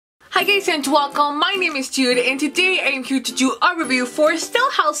Hi guys and welcome, my name is Jude and today I am here to do a review for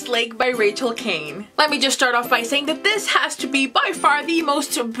Stillhouse Lake by Caine. Let me just start off by saying that this has to be by far the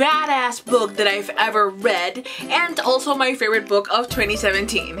most badass book that I've ever read and also my favorite book of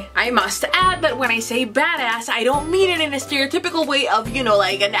 2017. I must add that when I say badass, I don't mean it in a stereotypical way of, you know,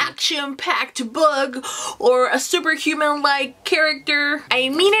 like an action-packed book or a superhuman-like character. I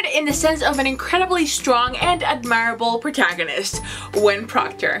mean it in the sense of an incredibly strong and admirable protagonist, Gwen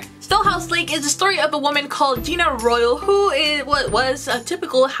Proctor. Stillhouse Lake is the story of a woman called Gina Royal who was a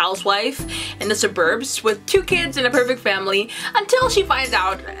typical housewife in the suburbs with 2 kids and a perfect family until she finds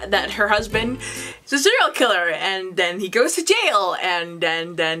out that her husband is a serial killer and then he goes to jail and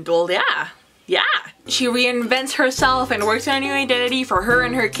then well, yeah. She reinvents herself and works on a new identity for her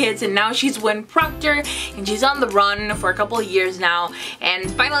and her kids, and now she's Gwen Proctor and she's on the run for a couple of years now, and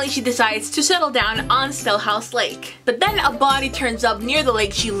finally she decides to settle down on Stillhouse Lake. But then a body turns up near the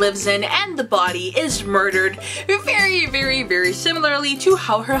lake she lives in and the body is murdered very similarly to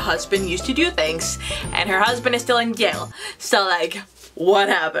how her husband used to do things, and her husband is still in jail. So like, what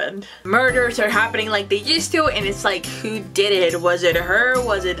happened? Murders are happening like they used to, and it's like, who did it? Was it her?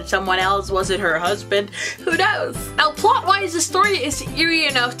 Was it someone else? Was it her husband? Who knows? Now, plot-wise, the story is eerie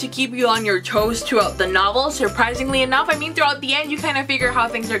enough to keep you on your toes throughout the novel, surprisingly enough. I mean, throughout the end, you kind of figure how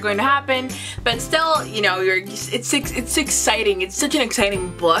things are going to happen, but still, you know, it's exciting. It's such an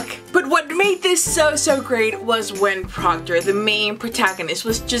exciting book. But what made this so great was Gwen Proctor. The main protagonist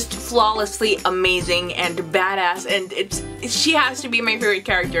was just flawlessly amazing and badass, and she has to be my favorite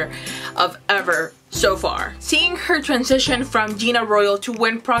character of ever so far. Seeing her transition from Gina Royal to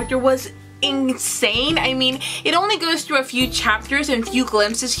Gwen Proctor was insane. I mean, it only goes through a few chapters and few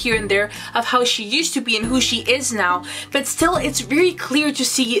glimpses here and there of how she used to be and who she is now, but still it's very clear to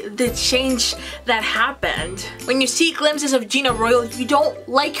see the change that happened. When you see glimpses of Gina Royal, you don't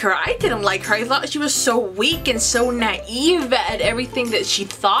like her. I didn't like her. I thought she was so weak and so naive at everything that she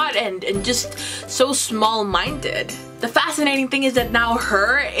thought and just so small-minded. The fascinating thing is that now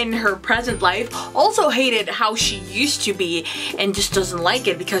her, in her present life, also hated how she used to be and just doesn't like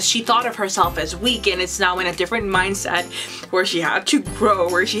it because she thought of herself as weak, and it's now in a different mindset where she had to grow,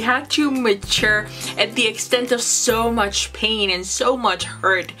 where she had to mature at the extent of so much pain and so much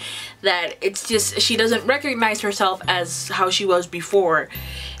hurt that it's just, she doesn't recognize herself as how she was before.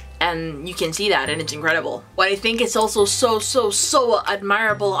 And you can see that, and it's incredible. What I think is also so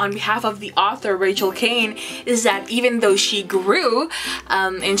admirable on behalf of the author, Caine, is that even though she grew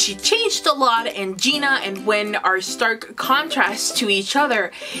and she changed a lot, and Gina and Gwen are stark contrasts to each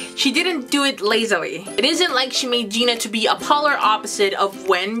other, she didn't do it lazily. It isn't like she made Gina to be a polar opposite of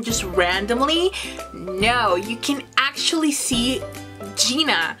Gwen just randomly. No, you can actually see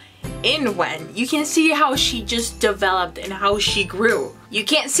Gina in Gwen. You can see how she just developed and how she grew. You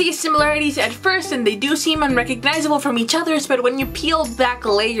can't see similarities at first and they do seem unrecognizable from each other's, but when you peel back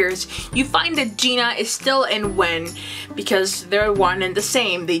layers, you find that Gina is still in Gwen because they're one and the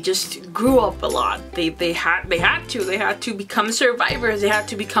same. They just grew up a lot. They had to become survivors. They had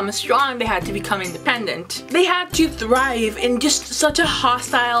to become strong. They had to become independent. They had to thrive in just such a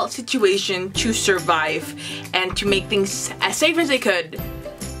hostile situation to survive and to make things as safe as they could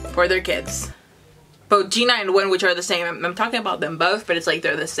for their kids. Both Gina and Gwen, which are the same. I'm talking about them both, but it's like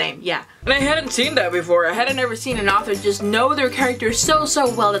they're the same, yeah. And I hadn't seen that before. I hadn't ever seen an author just know their characters so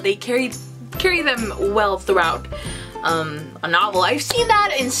well that they carry them well throughout a novel. I've seen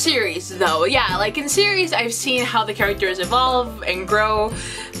that in series though. Yeah, like in series I've seen how the characters evolve and grow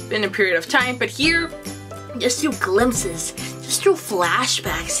in a period of time, but here, just through glimpses, just through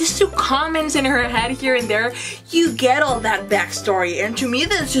flashbacks, just through comments in her head here and there, you get all that backstory, and to me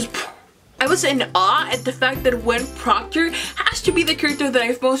that's just, I was in awe at the fact that Gwen Proctor has to be the character that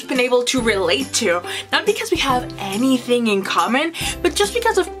I've most been able to relate to. Not because we have anything in common, but just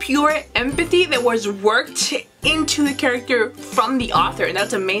because of pure empathy that was worked into the character from the author, and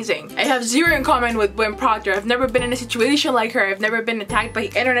that's amazing. I have zero in common with Gwen Proctor. I've never been in a situation like her. I've never been attacked by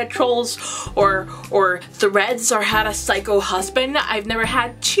internet trolls or threads or had a psycho husband. I've never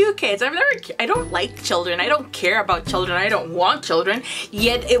had 2 kids. I don't like children. I don't care about children. I don't want children.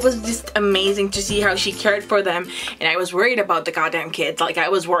 Yet it was just amazing to see how she cared for them, and I was worried about the goddamn kids. Like, I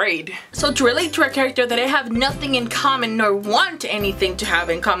was worried. So to relate to a character that I have nothing in common nor want anything to have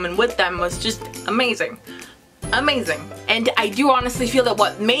in common with them was just amazing. Amazing. And I do honestly feel that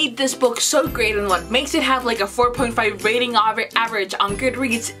what made this book so great and what makes it have like a 4.5 rating average on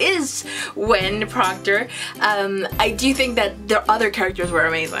Goodreads is Gwen Proctor. I do think that the other characters were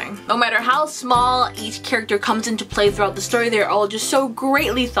amazing. No matter how small each character comes into play throughout the story, they're all just so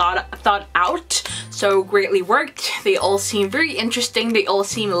greatly thought out, so greatly worked. They all seem very interesting. They all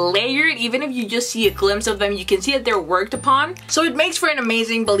seem layered. Even if you just see a glimpse of them, you can see that they're worked upon. So it makes for an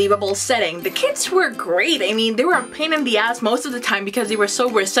amazing, believable setting. The kids were great. I mean, they were a pain in the ass most of the time because they were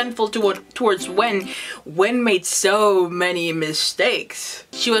so resentful towards Wen. Wen made so many mistakes.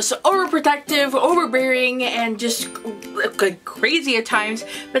 She was overprotective, overbearing, and just like crazy at times,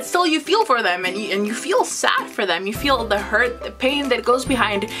 but still you feel for them and you feel sad for them. You feel the hurt, the pain that goes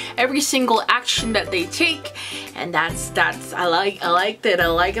behind every single action that they take, and that's I liked it. I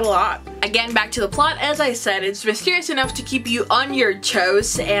like it a lot. Again, back to the plot. As I said, it's mysterious enough to keep you on your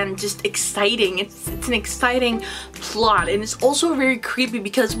toes and just exciting. It's an exciting plot, and it's also very creepy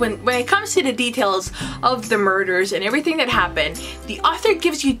because when it comes to the details of the murders and everything that happened, the author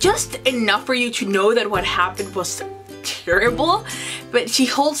gives you just enough for you to know that what happened was terrible, but she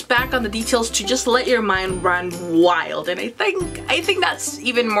holds back on the details to just let your mind run wild, and I think that's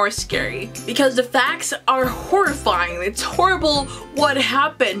even more scary because the facts are horrifying. It's horrible what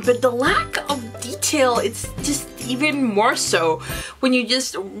happened, but the lack of detail, it's just even more so when you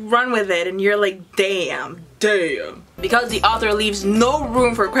just run with it and you're like, damn. Because the author leaves no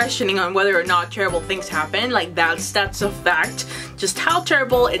room for questioning on whether or not terrible things happen. Like that's a fact. Just how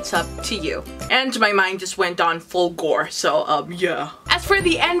terrible, it's up to you. And my mind just went on full gore, so yeah. As for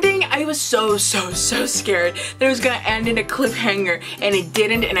the ending, I was so scared that it was gonna end in a cliffhanger, and it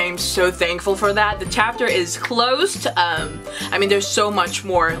didn't, and I'm so thankful for that. The chapter is closed. I mean, there's so much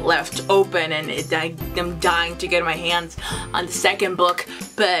more left open, and I'm dying to get my hands on the second book,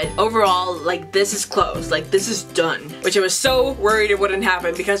 but overall, like, this is closed. Like, this is done. Which I was so worried it wouldn't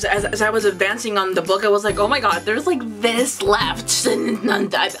happen, because as I was advancing on the book, I was like, oh my god, there's like this left,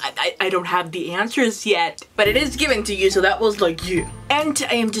 and I don't have the answers yet. But it is given to you, so that was like, yeah. And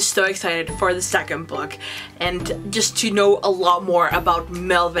I am just so excited for the second book, and just to know a lot more about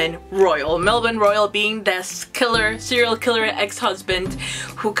Melvin Royal. Melvin Royal being this serial killer ex-husband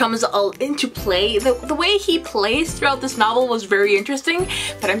who comes all into play. The way he plays throughout this novel was very interesting,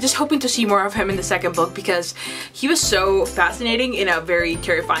 but I'm just hoping to see more of him in the second book because he was so fascinating in a very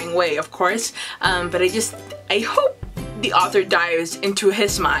terrifying way, of course. But I hope the author dives into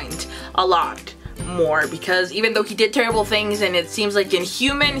his mind a lot more, because even though he did terrible things and it seems like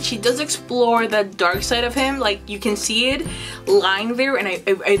inhuman, she does explore the dark side of him. Like, you can see it lying there, and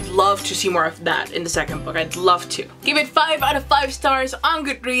I'd love to see more of that in the second book. I'd love to. Give it 5 out of 5 stars on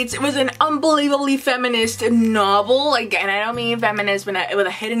Goodreads. It was an unbelievably feminist novel. Like, and I don't mean feminist with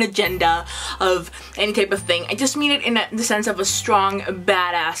a hidden agenda of any type of thing. I just mean it in the sense of a strong,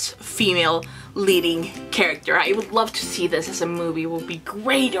 badass female leading character. I would love to see this as a movie. It would be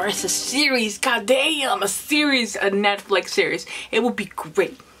great, or as a series. God damn, a series, a Netflix series. It would be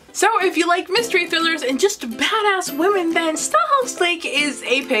great. So if you like mystery thrillers and just badass women, then Stillhouse Lake is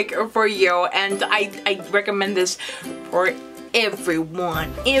a pick for you, and I recommend this for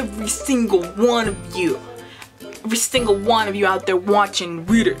everyone. Every single one of you. Every single one of you out there watching,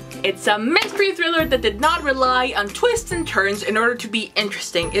 read it. It's a mystery thriller that did not rely on twists and turns in order to be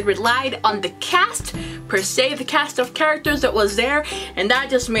interesting. It relied on the cast, per se, the cast of characters that was there, and that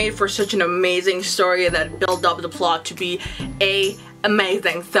just made for such an amazing story that built up the plot to be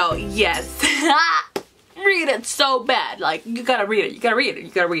amazing. So yes. Read it so bad. Like, you gotta read it, you gotta read it,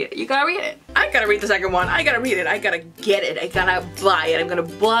 you gotta read it, you gotta read it. I gotta read the second one, I gotta read it, I gotta get it, I gotta buy it. I'm gonna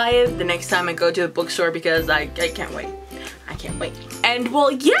buy it the next time I go to the bookstore because I can't wait. I can't wait. And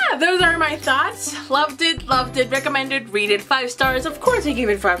well, yeah, those are my thoughts. Loved it, recommended, read it, 5 stars. Of course I gave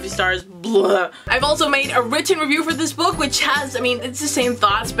it 5 stars, blah. I've also made a written review for this book, which has, I mean, it's the same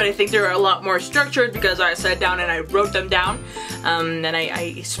thoughts, but I think they're a lot more structured because I sat down and I wrote them down. And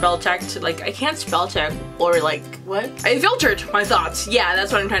I spell checked, like, I can't spell check, or like, what? I filtered my thoughts. Yeah,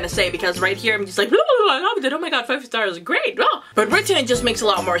 that's what I'm trying to say, because right here I'm just like, I loved it, oh my god, 5 stars, great. Oh. But written, it just makes a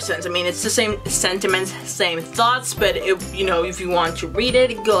lot more sense. I mean, it's the same sentiments, same thoughts, but you know, if you want to read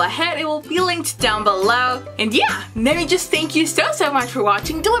it, go ahead, it will be linked down below. And yeah, let me just thank you so much for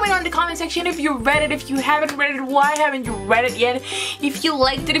watching. Do let me know in the comment section if you read it, if you haven't read it, why haven't you read it yet? If you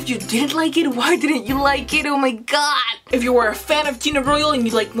liked it, if you didn't like it, why didn't you like it? Oh my god! If you were a fan of Tina Royal and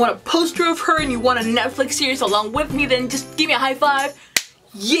you like want a poster of her and you want a Netflix series along with me, then just give me a high five.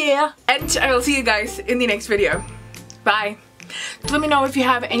 Yeah! And I will see you guys in the next video. Bye! Let me know if you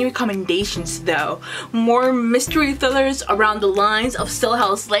have any recommendations though. More mystery thrillers around the lines of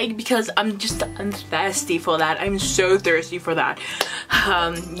Stillhouse Lake, because I'm thirsty for that. I'm so thirsty for that.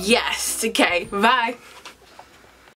 Yes, okay, bye.